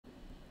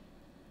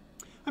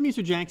I'm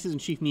Mr. Jackson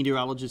and Chief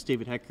Meteorologist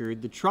David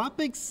Heckard. The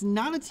tropics,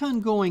 not a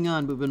ton going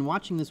on, but we've been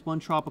watching this one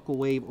tropical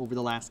wave over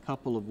the last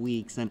couple of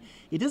weeks, and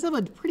it does have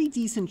a pretty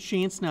decent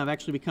chance now of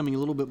actually becoming a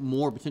little bit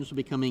more,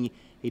 potentially becoming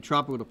a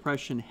tropical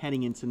depression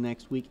heading into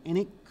next week, and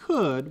it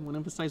could, I want to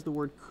emphasize the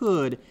word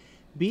could,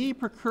 be a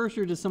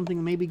precursor to something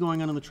that may be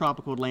going on in the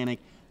tropical Atlantic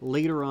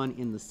later on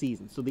in the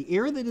season. So the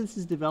area that this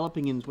is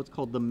developing in is what's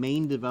called the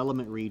Main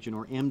Development Region,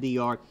 or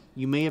MDR.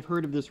 You may have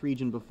heard of this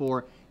region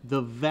before.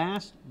 The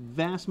vast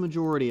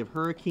majority of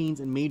hurricanes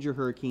and major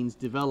hurricanes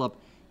develop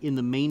in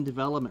the Main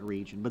Development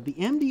Region. But the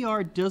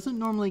MDR doesn't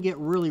normally get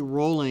really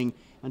rolling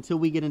until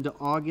we get into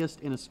August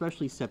and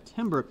especially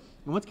September.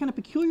 And what's kind of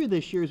peculiar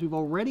this year is we've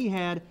already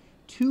had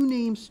two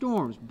named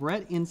storms,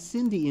 Brett and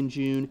Cindy, in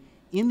June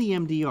in the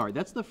MDR.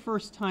 That's the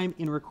first time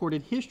in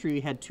recorded history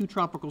we had two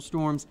tropical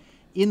storms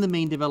in the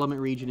Main Development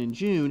Region in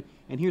June,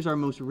 and here's our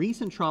most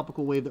recent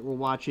tropical wave that we're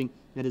watching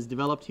that has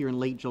developed here in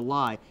late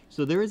July.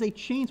 So there is a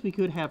chance we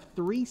could have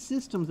three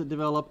systems that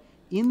develop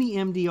in the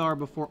MDR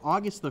before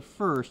August the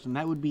 1st, and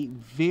that would be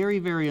very,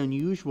 very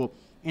unusual,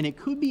 and it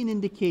could be an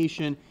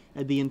indication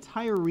that the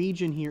entire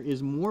region here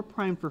is more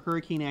primed for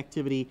hurricane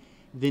activity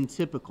than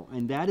typical,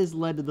 and that has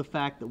led to the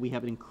fact that we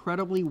have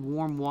incredibly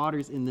warm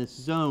waters in this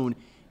zone.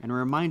 And a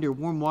reminder,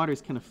 warm water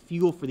is kind of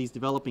fuel for these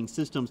developing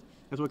systems.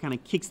 That's what kind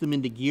of kicks them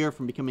into gear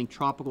from becoming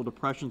tropical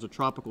depressions or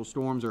tropical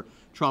storms or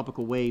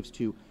tropical waves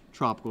to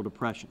tropical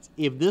depressions.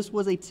 If this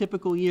was a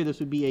typical year, this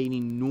would be an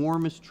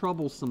enormous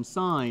troublesome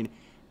sign.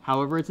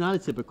 However, it's not a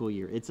typical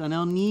year. It's an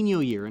El Nino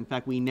year. In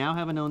fact, we now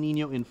have an El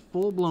Nino in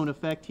full-blown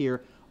effect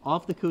here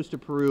off the coast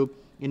of Peru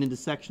and into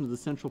sections of the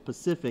Central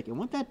Pacific. And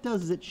what that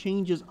does is it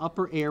changes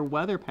upper air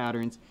weather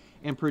patterns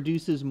and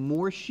produces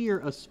more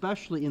shear,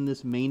 especially in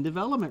this Main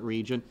Development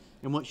Region.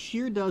 And what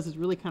shear does is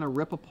really kind of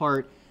rip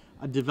apart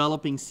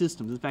developing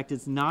systems. In fact,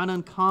 it's not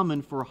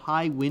uncommon for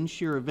high wind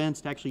shear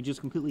events to actually just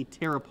completely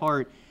tear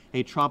apart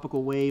a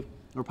tropical wave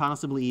or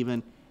possibly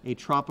even a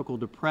tropical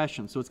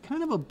depression. So it's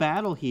kind of a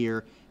battle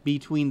here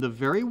between the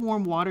very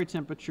warm water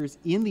temperatures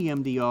in the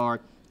MDR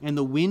and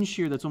the wind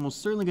shear that's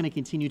almost certainly going to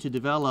continue to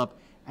develop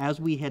as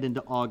we head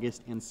into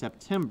August and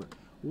September.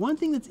 One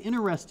thing that's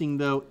interesting,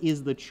 though,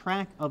 is the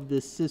track of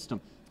this system.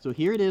 So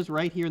here it is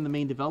right here in the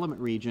Main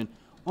Development Region.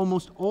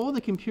 Almost all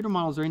the computer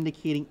models are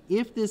indicating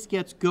if this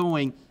gets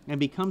going and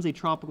becomes a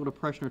tropical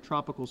depression or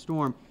tropical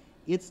storm,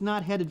 it's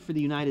not headed for the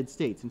United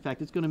States. In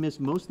fact, it's going to miss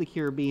most of the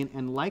Caribbean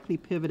and likely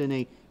pivot in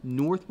a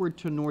northward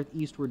to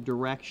northeastward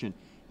direction.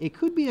 It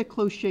could be a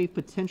close shave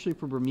potentially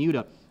for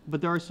Bermuda,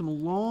 but there are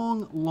some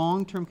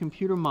long-term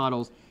computer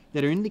models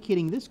that are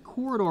indicating this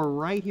corridor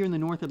right here in the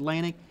North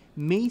Atlantic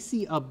may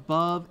see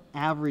above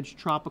average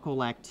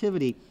tropical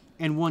activity.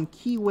 And one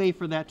key way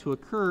for that to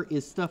occur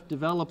is stuff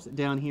develops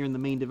down here in the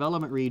Main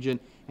Development Region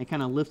and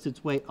kind of lifts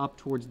its way up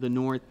towards the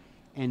north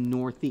and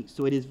northeast.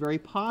 So it is very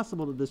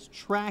possible that this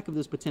track of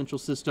this potential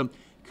system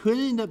could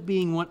end up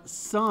being what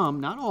some,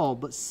 not all,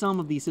 but some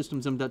of these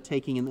systems end up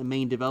taking in the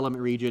Main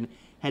Development Region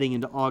heading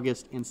into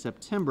August and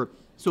September.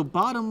 So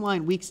bottom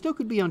line, we still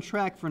could be on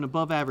track for an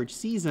above average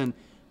season,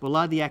 but a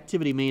lot of the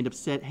activity may end up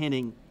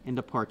heading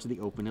into parts of the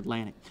open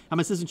Atlantic. I'm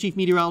Assistant Chief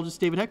Meteorologist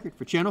David Heckard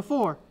for Channel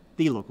 4,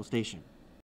 the local station.